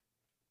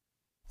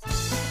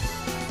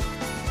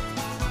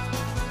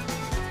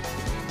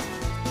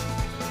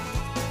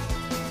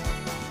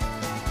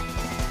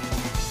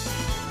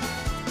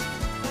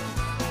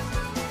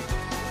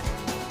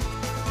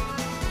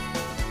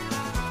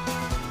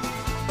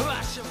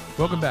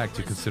Welcome back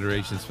to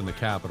Considerations from the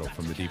Capitol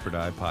from the Deeper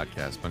Dive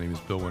podcast. My name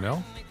is Bill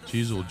Winnell.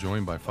 Jesus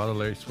joined by Father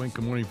Larry Swink.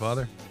 Good morning,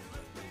 Father.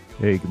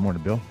 Hey, good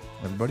morning, Bill.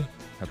 Everybody,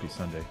 happy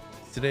Sunday.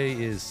 Today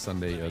is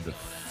Sunday of the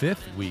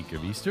fifth week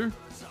of Easter,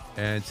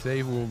 and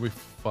today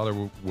Father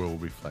will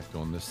reflect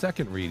on the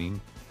second reading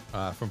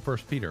from 1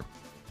 Peter.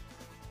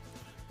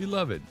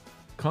 Beloved,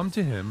 come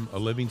to him, a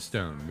living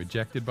stone,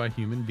 rejected by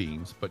human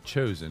beings, but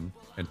chosen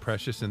and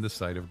precious in the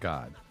sight of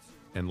God.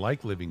 And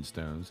like living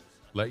stones,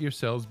 let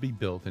yourselves be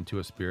built into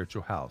a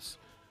spiritual house,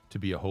 to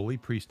be a holy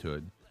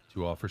priesthood,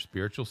 to offer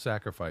spiritual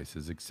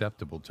sacrifices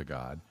acceptable to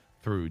God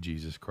through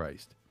Jesus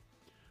Christ.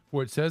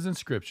 For it says in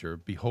Scripture,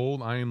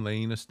 Behold, I am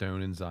laying a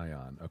stone in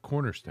Zion, a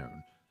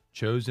cornerstone,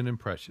 chosen and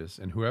precious,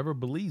 and whoever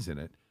believes in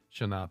it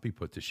shall not be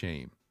put to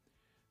shame.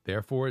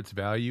 Therefore its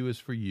value is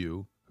for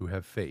you who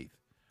have faith.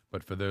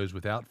 But for those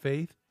without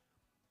faith,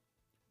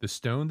 the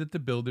stone that the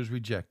builders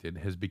rejected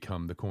has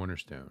become the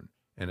cornerstone,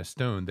 and a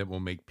stone that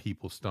will make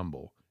people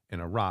stumble, and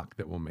a rock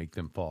that will make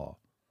them fall.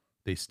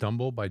 They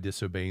stumble by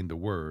disobeying the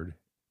word,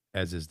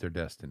 as is their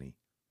destiny.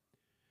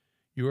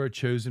 You are a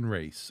chosen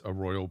race, a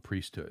royal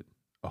priesthood,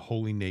 a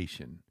holy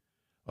nation,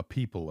 a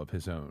people of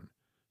his own,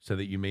 so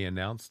that you may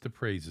announce the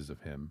praises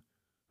of him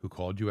who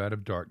called you out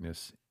of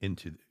darkness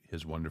into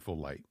his wonderful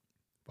light.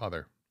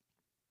 Father.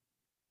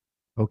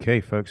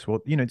 Okay, folks. Well,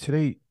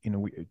 today,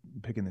 we're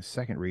picking the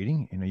second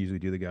reading, I usually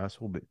do the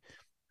gospel, but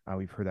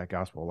we've heard that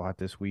gospel a lot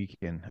this week,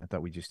 and I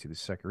thought we'd just do the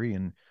second reading.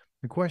 And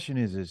the question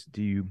is is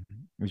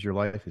your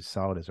life as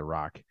solid as a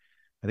rock?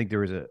 I think there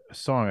was a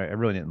song I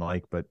really didn't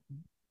like, but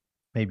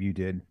maybe you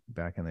did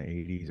back in the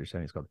 80s or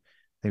 70s called,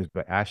 I think it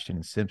was by Ashton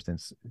and Simpson,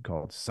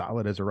 called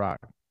Solid as a Rock.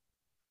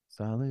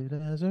 Solid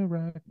as a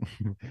rock.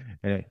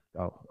 Anyway,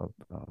 I'll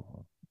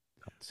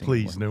sing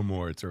Please, no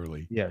more. It's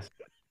early. Yes.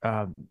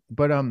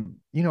 But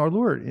our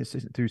Lord is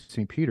through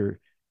St. Peter,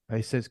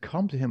 he says,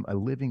 come to him, a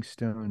living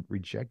stone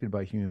rejected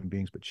by human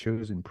beings, but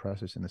chosen,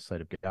 precious in the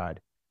sight of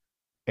God.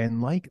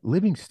 And like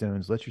living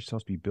stones, let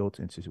yourselves be built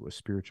into a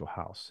spiritual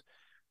house.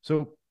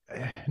 So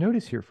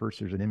notice here first,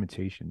 there's an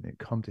invitation that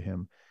come to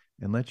him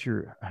and let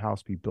your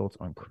house be built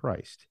on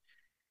Christ,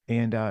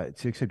 and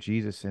to accept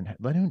Jesus and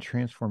let him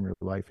transform your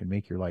life and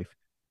make your life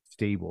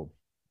stable.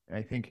 And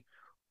I think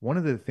one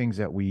of the things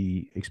that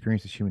we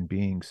experience as human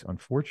beings,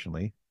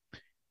 unfortunately,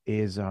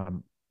 is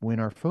when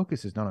our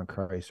focus is not on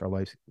Christ, our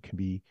lives can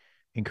be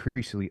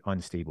increasingly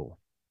unstable.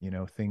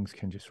 Things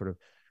can just sort of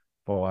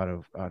fall out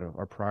of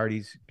our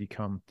priorities,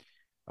 become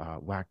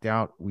whacked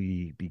out.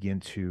 We begin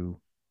to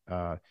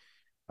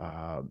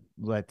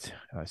let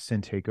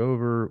sin take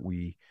over.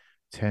 We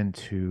tend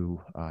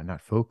to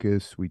not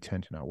focus. We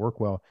tend to not work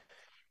well.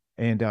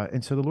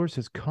 And so the Lord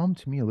says, come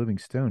to me, a living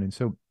stone. And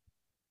so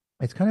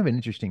it's kind of an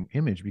interesting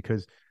image,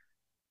 because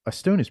a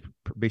stone is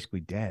basically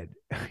dead.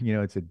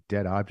 It's a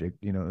dead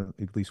object,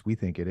 at least we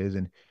think it is.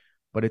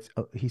 But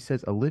he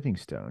says a living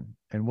stone.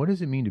 And what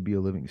does it mean to be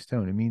a living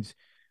stone? It means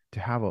to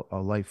have a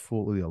life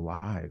fully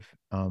alive.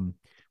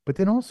 But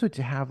then also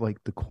to have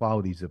like the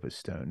qualities of a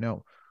stone.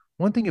 Now,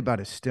 one thing about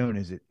a stone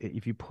is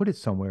if you put it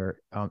somewhere,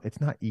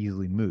 it's not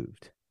easily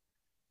moved.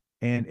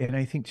 And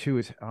I think too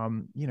is,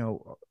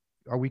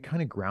 are we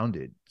kind of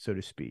grounded, so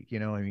to speak?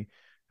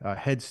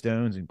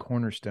 Headstones and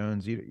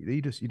cornerstones,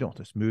 you don't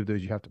just move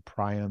those. You have to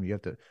pry them. You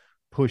have to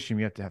push them.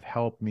 You have to have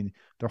help. I mean,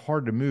 they're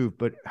hard to move,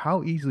 but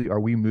how easily are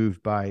we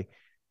moved by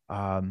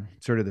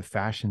sort of the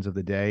fashions of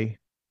the day,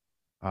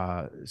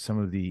 some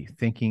of the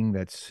thinking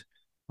that's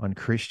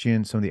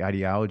unchristian, some of the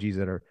ideologies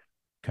that are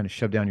kind of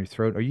shoved down your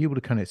throat? Are you able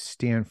to kind of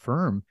stand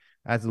firm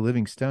as a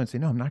living stone and say,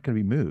 no, I'm not going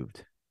to be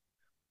moved?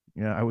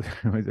 I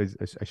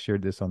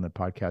shared this on the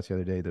podcast the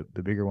other day,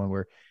 the bigger one,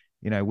 where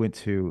I went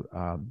to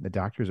a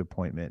doctor's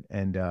appointment,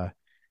 and the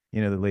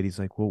lady's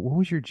like, well, what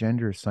was your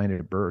gender assigned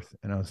at birth?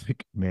 And I was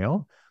like,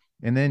 male.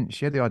 And then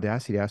she had the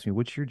audacity to ask me,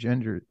 what's your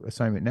gender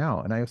assignment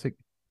now? And I was like,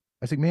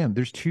 ma'am,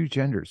 there's two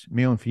genders,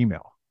 male and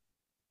female.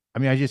 I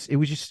mean, it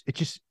was just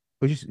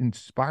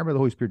inspired by the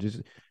Holy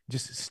Spirit.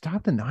 Just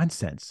stop the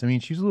nonsense. I mean,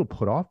 she was a little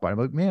put off by it. I'm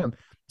like, ma'am,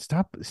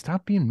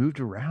 stop being moved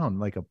around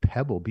like a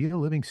pebble. Be a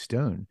living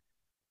stone.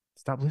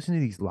 Stop listening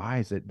to these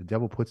lies that the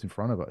devil puts in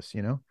front of us,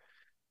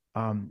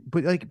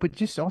 but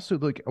just also,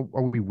 like,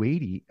 are we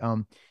weighty,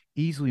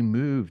 easily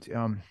moved?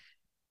 Are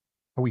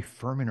we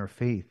firm in our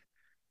faith?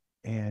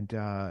 And,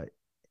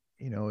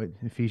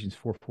 Ephesians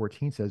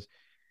 4:14 says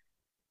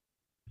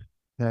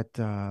that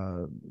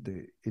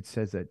it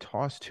says that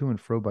tossed to and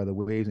fro by the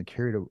waves and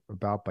carried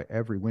about by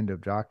every wind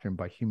of doctrine,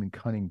 by human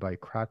cunning, by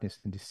craftiness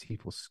and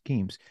deceitful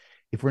schemes.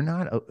 If we're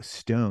not a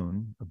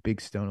stone, a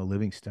big stone, a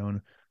living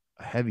stone,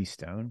 a heavy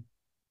stone,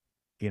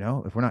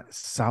 if we're not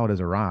solid as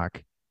a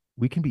rock,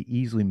 we can be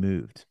easily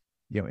moved,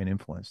 and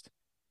influenced.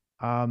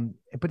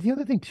 But the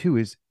other thing too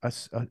is a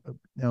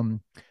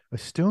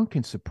stone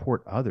can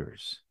support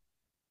others,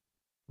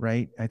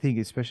 right? I think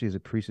especially as a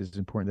priest, it's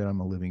important that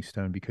I'm a living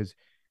stone, because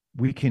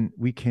we can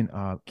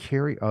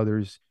carry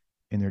others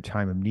in their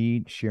time of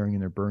need, sharing in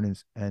their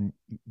burdens, and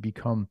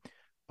become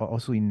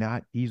also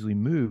not easily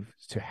moved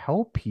to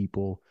help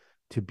people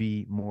to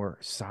be more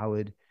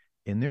solid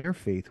in their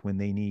faith when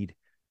they need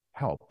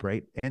help,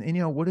 right?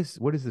 And what is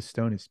the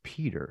stone? Is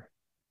Peter.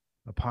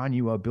 Upon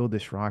you I'll build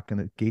this rock, and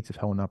the gates of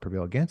hell will not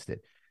prevail against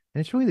it.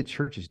 And it's really the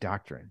church's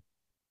doctrine,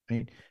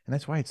 right? And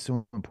that's why it's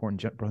so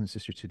important, brothers and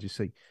sisters, to just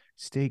like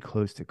stay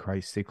close to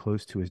Christ, stay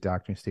close to his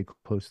doctrine, stay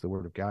close to the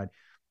word of God,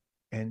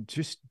 and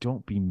just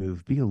don't be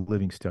moved. Be a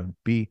living stone.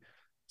 Be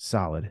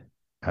solid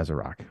as a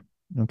rock.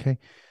 Okay.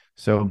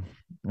 So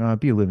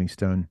be a living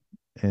stone.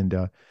 And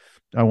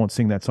I won't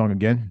sing that song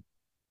again,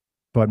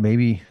 but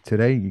maybe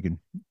today you can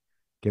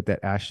get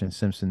that Ashton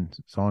Simpson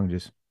song,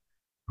 just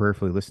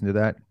prayerfully listen to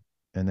that,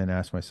 and then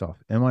ask myself,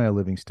 am I a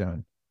living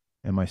stone?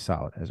 Am I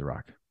solid as a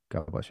rock?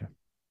 God bless you.